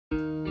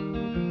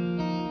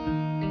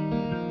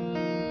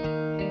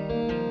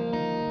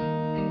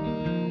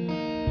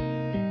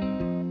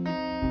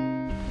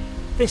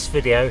This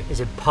video is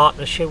in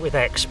partnership with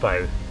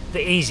Expo,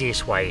 the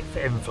easiest way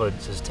for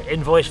influencers to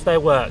invoice for their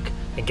work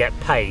and get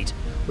paid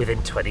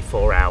within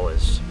 24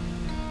 hours.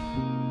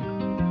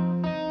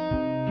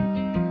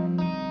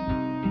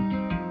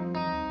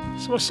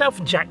 So myself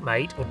and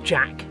JAACKMAATE, or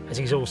Jack as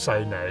he's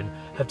also known,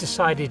 have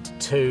decided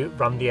to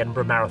run the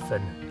Edinburgh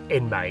Marathon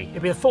in May.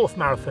 It'll be the 4th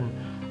marathon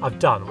I've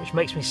done, which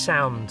makes me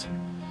sound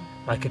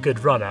like a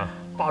good runner,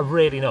 but I'm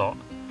really not.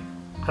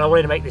 And I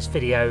wanted to make this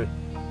video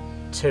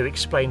to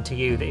explain to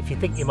you that if you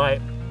think you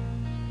might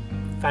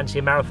fancy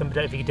a marathon but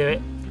don't know if you can do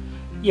it,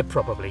 you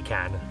probably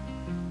can.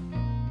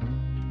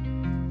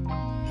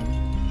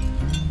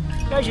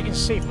 Now, as you can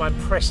see from my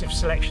impressive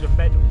selection of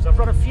medals, I've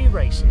run a few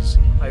races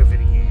over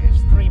the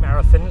years. 3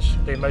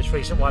 marathons, the most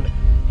recent one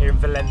here in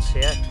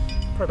Valencia,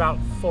 for about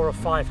 4 or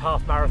 5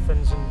 half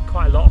marathons and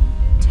quite a lot of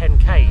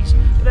 10Ks.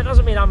 But that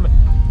doesn't mean I'm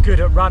good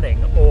at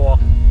running or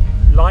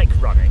like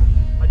running.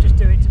 I just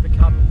do it to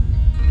become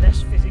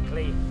less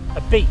physically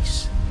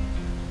obese,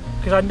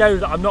 because I know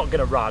that I'm not going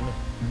to run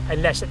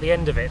unless at the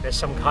end of it there's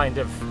some kind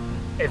of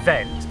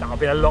event that I'll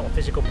be in a lot of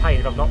physical pain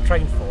if I've not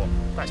trained for.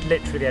 That's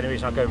literally the only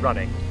reason I go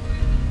running.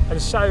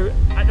 And so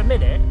at the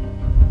minute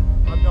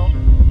I'm not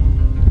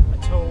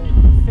at all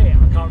fit.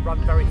 I can't run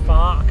very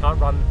far, I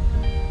can't run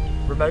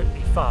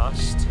remotely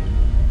fast,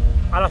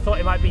 and I thought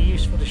it might be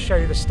useful to show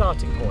you the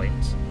starting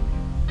point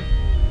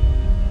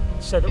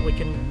so that we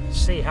can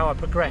see how I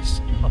progress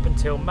up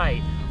until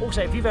May.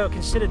 Also, if you've ever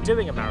considered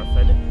doing a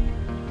marathon,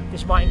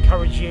 this might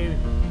encourage you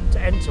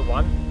to enter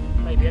one,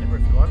 maybe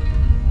Edinburgh if you want,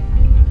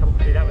 come and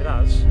do that with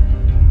us,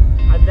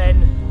 and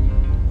then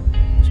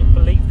sort of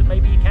believe that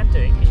maybe you can do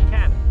it, because you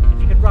can.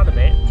 If you can run a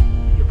bit,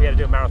 you'll be able to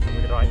do a marathon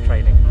with the right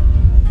training.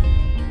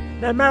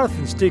 Now,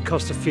 marathons do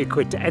cost a few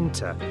quid to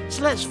enter,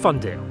 so let's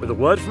fund it with a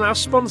word from our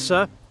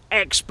sponsor,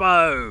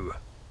 Expo.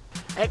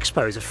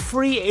 Expo is a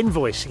free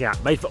invoicing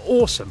app made for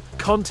awesome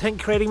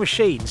content creating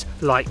machines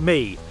like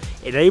me.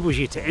 It enables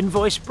you to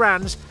invoice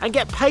brands and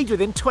get paid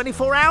within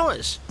 24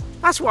 hours.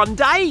 That's one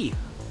day!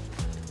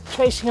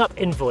 Chasing up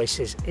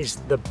invoices is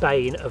the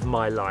bane of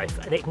my life,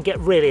 and it can get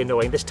really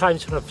annoying. There's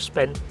times when I've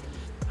spent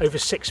over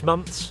 6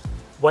 months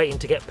waiting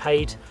to get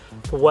paid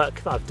for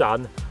work that I've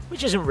done,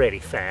 which isn't really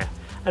fair.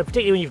 And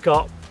particularly when you've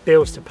got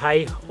bills to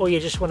pay, or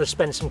you just want to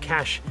spend some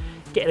cash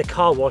getting a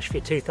car wash for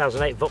your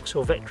 2008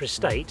 Vauxhall Vectra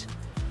Estate,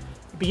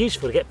 it'd be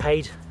useful to get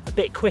paid a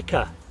bit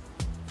quicker.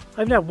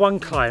 I've had one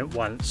client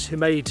once who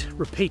made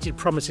repeated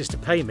promises to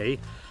pay me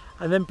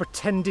and then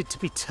pretended to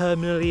be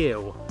terminally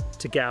ill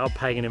to get out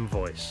paying an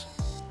invoice.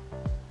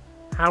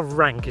 How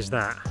rank is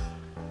that?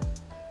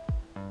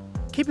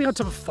 Keeping on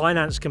top of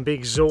finance can be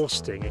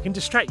exhausting. It can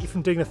distract you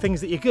from doing the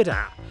things that you're good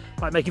at,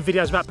 like making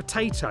videos about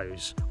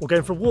potatoes or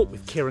going for a walk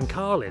with Kieran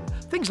Carlin,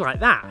 things like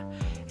that.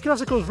 It can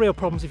also cause real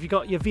problems if you've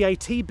got your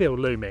VAT bill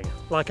looming,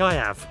 like I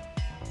have.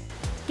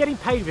 Getting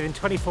paid within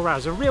 24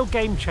 hours is a real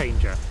game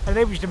changer and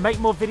enables you to make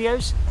more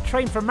videos,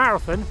 train for a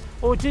marathon,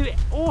 or do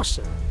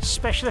awesome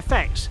special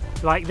effects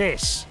like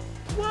this.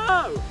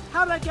 Whoa!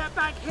 How did I get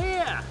back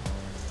here?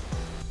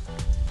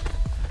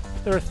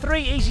 There are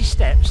 3 easy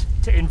steps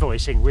to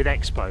invoicing with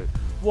Expo.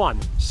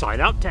 1.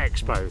 Sign up to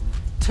Expo.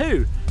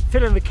 2.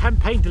 Fill in the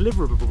campaign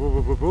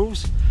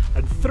deliverables.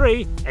 And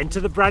 3.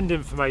 Enter the brand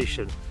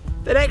information.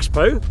 Then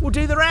Expo will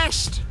do the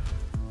rest.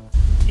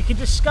 You can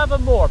discover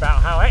more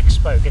about how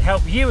Expo can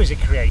help you as a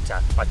creator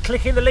by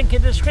clicking the link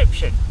in the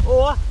description,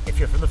 or if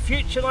you're from the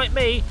future like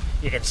me,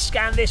 you can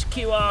scan this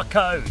QR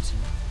code.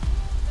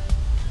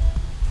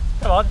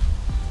 Come on.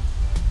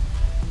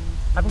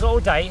 Haven't got all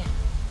day.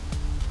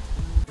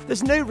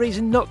 There's no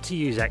reason not to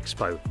use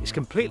Expo. It's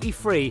completely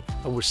free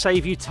and will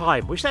save you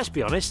time, which, let's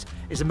be honest,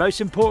 is the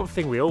most important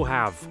thing we all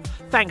have.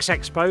 Thanks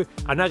Expo,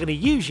 I'm now going to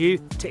use you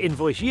to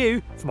invoice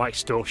you for my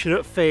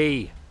extortionate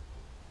fee.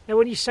 Now,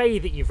 when you say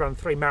that you've run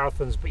 3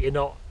 marathons but you're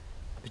not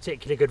a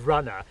particularly good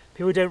runner,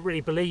 people don't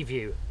really believe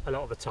you a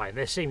lot of the time.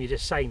 They assume you're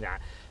just saying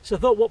that. So I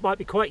thought what might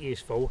be quite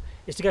useful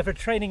is to go for a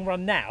training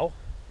run now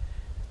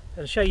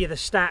and show you the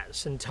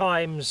stats and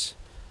times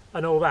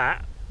and all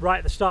that right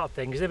at the start of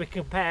things, then we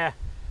can compare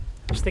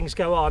as things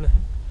go on and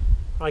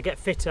I get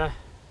fitter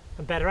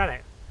and better at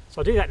it.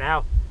 So I'll do that now.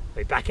 I'll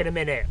be back in a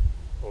minute,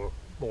 or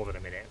more than a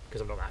minute,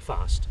 because I'm not that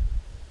fast.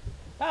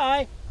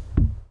 Bye!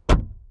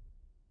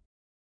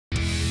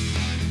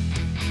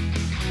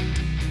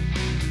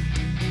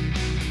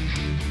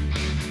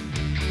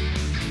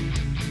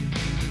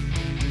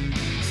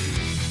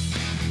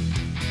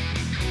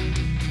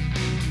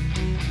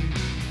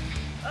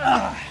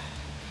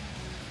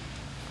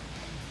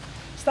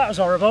 So that was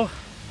horrible.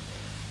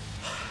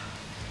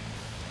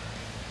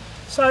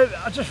 So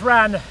I just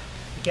ran, to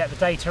get the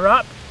data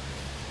up,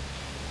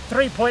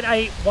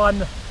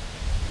 3.81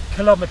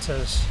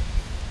 kilometres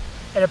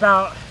in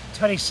about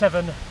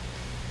 27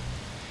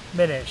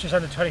 minutes, just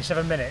under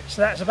 27 minutes.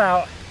 So that's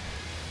about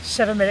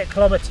 7-minute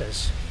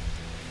kilometres.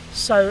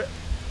 So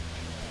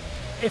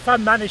if I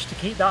managed to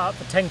keep that up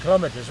for 10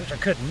 kilometres, which I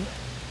couldn't,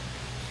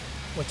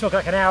 we're talking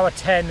like an hour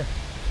 10K.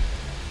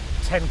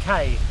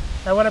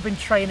 Now, when I've been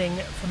training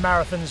for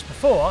marathons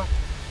before,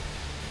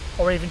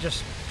 or even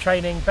just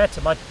training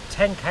better. My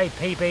 10k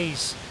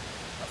PB's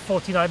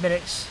 49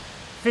 minutes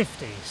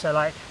 50, so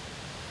like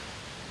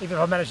even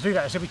if I manage to do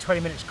that, it's going to be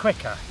 20 minutes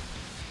quicker.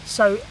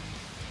 So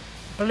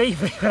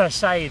believe me when I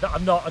say that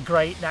I'm not a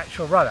great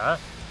natural runner,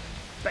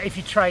 but if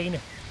you train,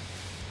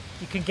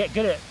 you can get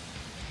good at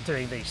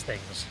doing these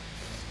things.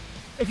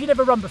 If you've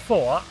never run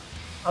before,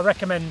 I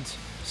recommend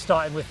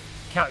starting with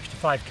Couch to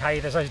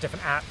 5k. There's loads of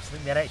different apps. I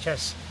think the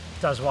NHS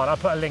does one. I'll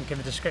put a link in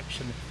the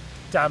description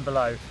down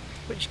below,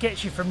 which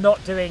gets you from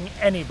not doing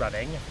any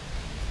running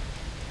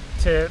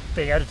to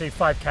being able to do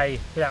 5k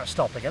without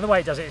stopping. And the way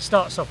it does it, it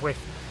starts off with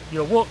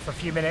you'll walk for a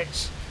few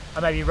minutes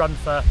and maybe run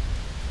for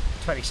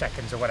 20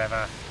 seconds or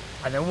whatever,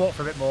 and then walk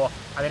for a bit more,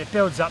 and then it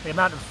builds up the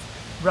amount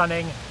of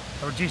running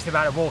and reduce the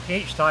amount of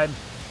walking each time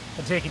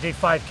until you can do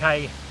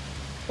 5k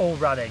all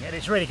running. And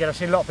it's really good. I've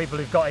seen a lot of people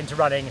who've got into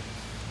running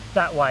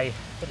that way,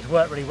 but it's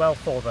worked really well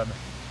for them.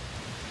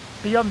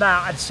 Beyond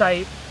that, I'd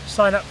say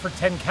sign up for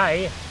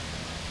 10k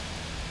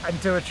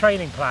and do a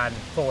training plan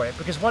for it,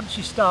 because once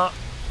you start,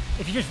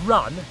 if you just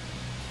run,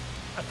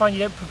 I find you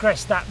don't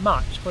progress that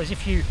much. Whereas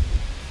if you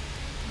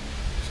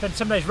spend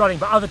some days running,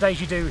 but other days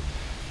you do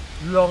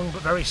long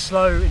but very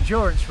slow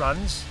endurance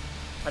runs,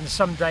 and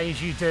some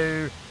days you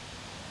do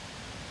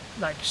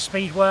like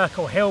speed work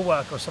or hill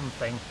work or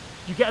something,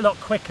 you get a lot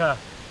quicker.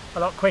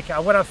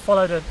 And when I've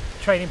followed a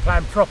training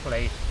plan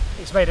properly,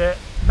 it's made a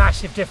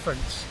massive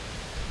difference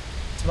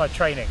to my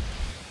training.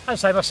 And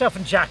so myself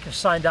and Jack have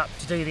signed up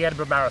to do the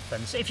Edinburgh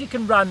Marathon. So if you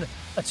can run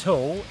at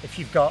all, if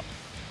you've got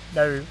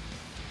no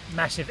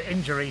massive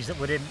injuries that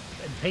would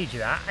impede you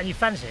that, and you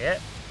fancy it,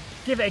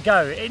 give it a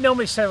go. It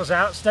normally sells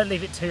out, so don't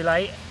leave it too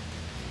late.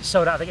 It's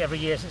sold out I think every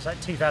year since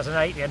like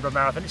 2008, the Edinburgh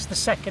Marathon. It's the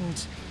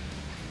second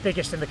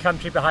biggest in the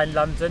country behind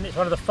London. It's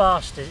one of the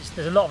fastest.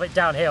 There's a lot of it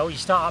downhill. You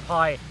start up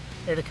high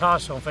near the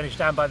castle and finish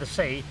down by the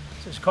sea,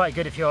 so it's quite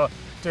good if you're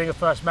doing a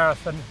first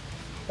marathon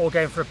or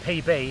going for a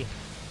PB.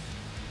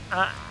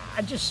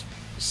 And just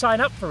sign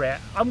up for it.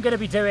 I'm going to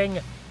be doing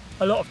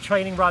a lot of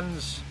training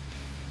runs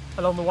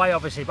along the way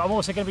obviously, but I'm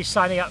also going to be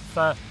signing up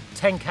for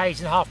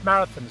 10k's and half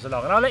marathons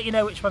along, and I'll let you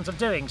know which ones I'm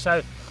doing.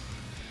 So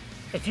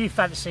if you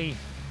fancy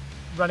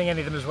running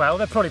any of them as well,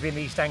 they'll probably be in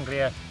the East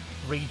Anglia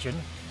region,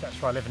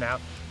 that's where I live now.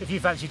 If you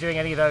fancy doing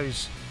any of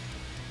those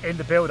in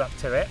the build up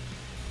to it,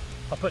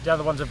 I'll put down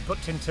the ones I've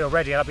booked into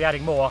already, and I'll be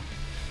adding more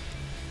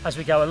as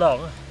we go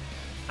along,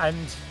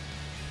 and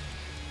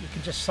you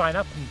can just sign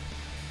up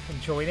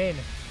and join in.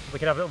 We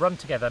can have a little run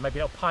together, maybe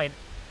a little pint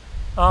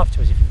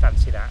afterwards if you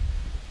fancy that.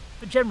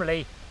 But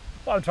generally,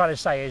 what I'm trying to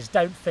say is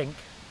don't think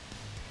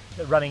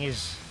that running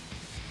is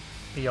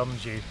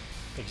beyond you,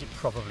 because it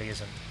probably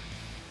isn't,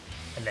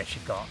 unless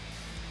you've got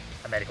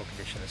a medical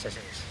condition that says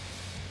it is.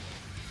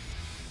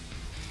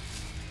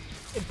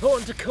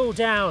 Important to cool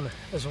down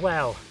as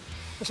well.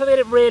 And something I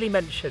didn't really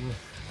mention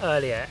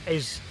earlier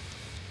is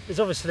there's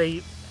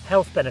obviously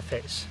health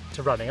benefits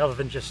to running other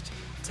than just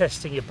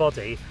testing your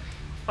body.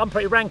 I'm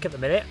pretty rank at the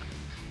minute.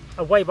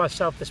 I weighed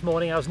myself this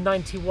morning, I was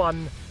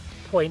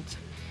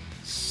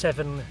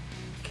 91.7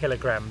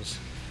 kilograms.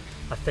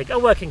 I think I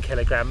work in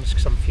kilograms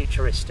because I'm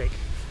futuristic,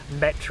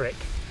 metric,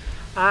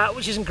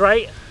 which isn't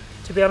great.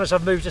 To be honest,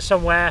 I've moved to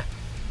somewhere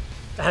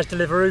that has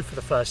Deliveroo for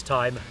the first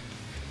time,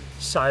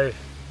 so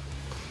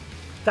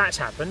that's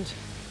happened.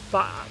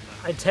 But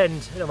I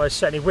intend, and almost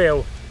certainly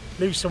will,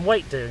 lose some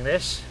weight doing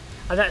this,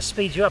 and that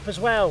speeds you up as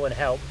well and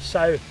helps.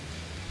 So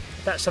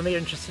if that's something you're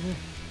interested in,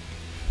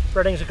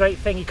 running's a great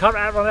thing. You can't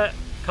outrun it,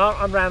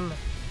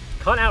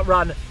 can't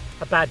outrun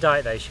a bad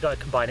diet though. So you've got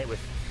to combine it with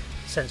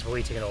sensible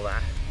eating and all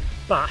that.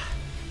 But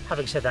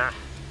having said that,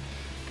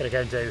 I'm going to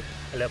go and do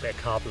a little bit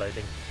of carb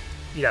loading.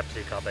 You'd have to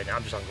do carb loading,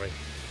 I'm just hungry.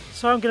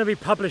 So I'm going to be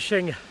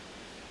publishing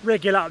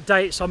regular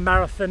updates on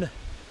marathon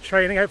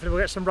training. Hopefully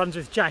we'll get some runs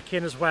with Jack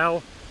in as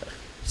well,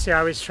 see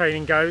how his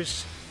training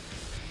goes.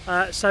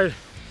 So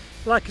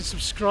like and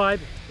subscribe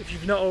if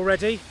you've not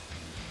already,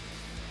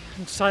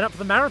 and sign up for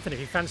the marathon if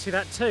you fancy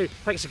that too.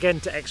 Thanks again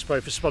to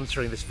Expo for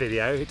sponsoring this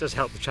video. It does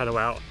help the channel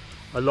out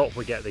a lot when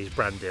we get these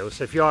brand deals.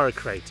 So if you are a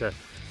creator,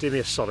 do me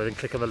a solid and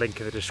click on the link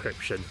in the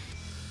description.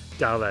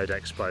 Download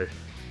Expo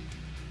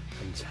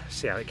and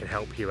see how it can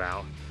help you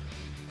out.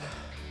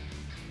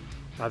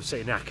 I'm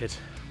absolutely knackered.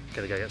 I'm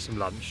gonna go get some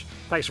lunch.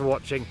 Thanks for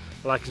watching.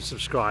 Like and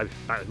subscribe.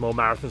 Back with more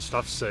marathon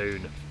stuff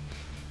soon.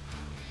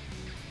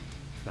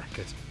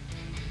 Knackered.